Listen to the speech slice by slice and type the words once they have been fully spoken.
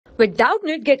With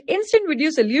Doubtnut, get instant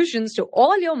video solutions to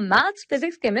all your maths,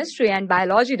 physics, chemistry, and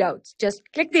biology doubts. Just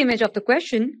click the image of the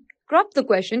question, crop the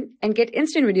question, and get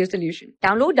instant video solution.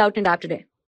 Download Doubtnut app today.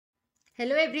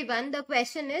 Hello everyone, the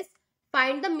question is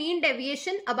find the mean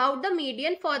deviation about the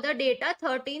median for the data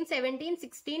 13, 17,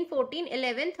 16, 14,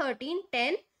 11, 13,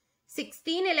 10,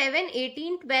 16, 11,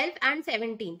 18, 12 and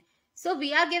 17. So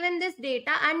we are given this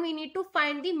data and we need to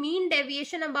find the mean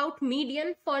deviation about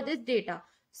median for this data.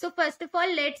 So first of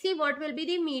all, let's see what will be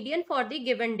the median for the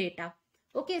given data.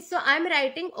 Okay, so I'm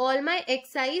writing all my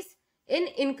xi's in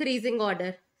increasing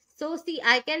order. So see,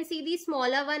 I can see the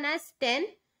smaller one as 10.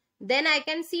 Then I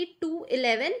can see 2,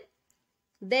 11.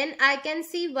 Then I can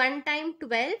see 1 time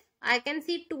 12. I can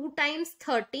see 2 times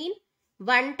 13.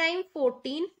 1 time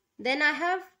 14. Then I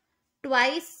have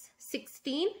twice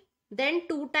 16. Then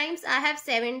 2 times I have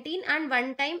 17 and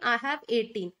 1 time I have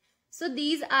 18. So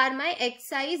these are my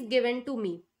xi's given to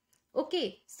me.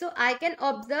 Okay, so I can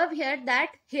observe here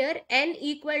that here n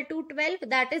equal to 12.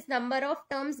 That is number of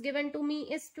terms given to me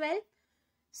is 12.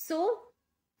 So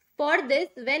for this,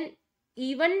 when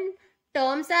even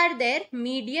terms are there,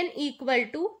 median equal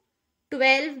to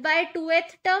 12 by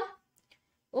 2th term,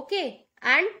 okay,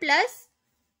 and plus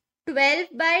 12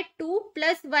 by 2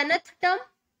 plus 1th term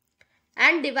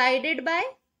and divided by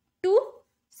 2.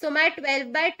 So my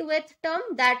 12 by 2th term,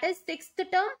 that is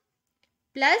 6th term,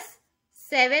 plus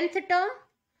 7th term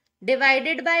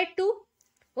divided by 2.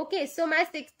 Okay, so my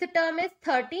 6th term is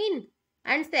 13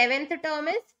 and 7th term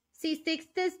is, see,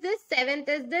 6th is this, 7th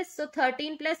is this. So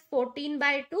 13 plus 14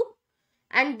 by 2.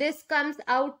 And this comes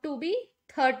out to be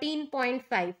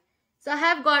 13.5. So I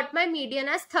have got my median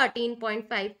as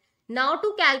 13.5. Now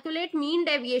to calculate mean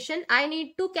deviation, I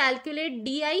need to calculate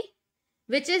di,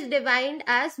 which is defined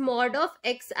as mod of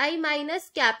xi minus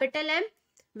capital M,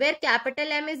 where capital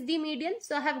M is the median.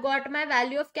 So I have got my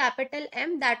value of capital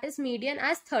M, that is median,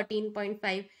 as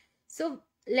 13.5. So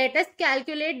let us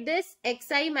calculate this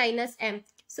xi minus M.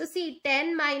 So see,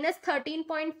 10 minus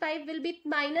 13.5 will be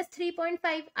minus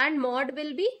 3.5 and mod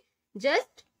will be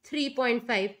just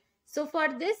 3.5. So for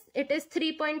this, it is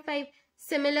 3.5.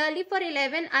 Similarly, for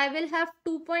 11, I will have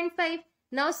 2.5.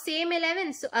 Now same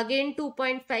 11, so again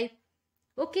 2.5.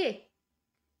 Okay.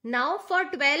 Now for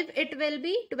 12, it will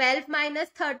be 12 minus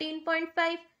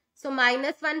 13.5. So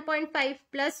minus 1.5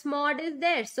 plus mod is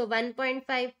there. So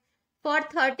 1.5. For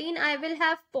 13, I will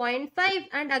have 0.5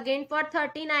 and again for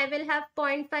 13, I will have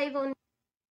 0.5 only.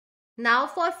 Now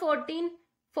for 14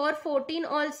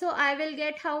 also I will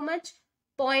get how much?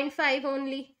 0.5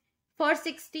 only. For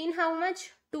 16, how much?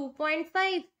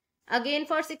 2.5. Again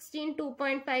for 16,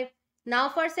 2.5. Now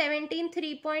for 17,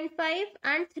 3.5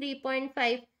 and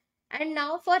 3.5. And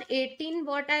now for 18,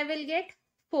 what I will get?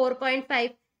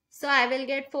 4.5. So I will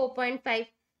get 4.5.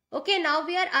 Okay, now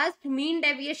we are asked mean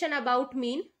deviation about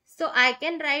mean. So I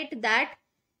can write that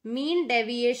mean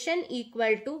deviation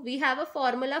equal to, we have a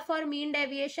formula for mean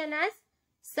deviation as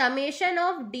summation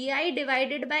of di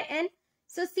divided by n.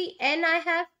 So see, n I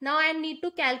have, now I need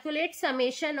to calculate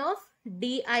summation of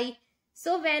di.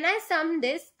 So when I sum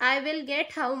this, I will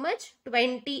get how much?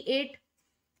 28.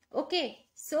 Okay,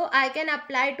 so I can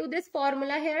apply to this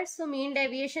formula here. So mean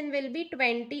deviation will be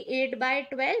 28 by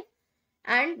 12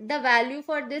 and the value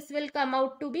for this will come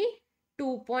out to be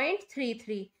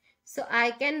 2.33. So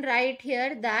I can write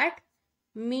here that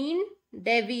mean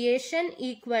deviation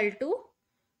equal to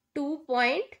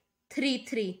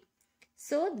 2.33.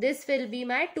 So this will be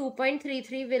my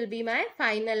 2.33 will be my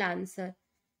final answer.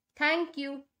 Thank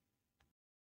you.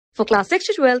 For class 6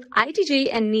 to 12, IIT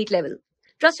JEE and NEET level.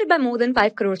 Trusted by more than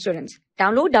 5 crore students.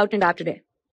 Download Doubtnut app today.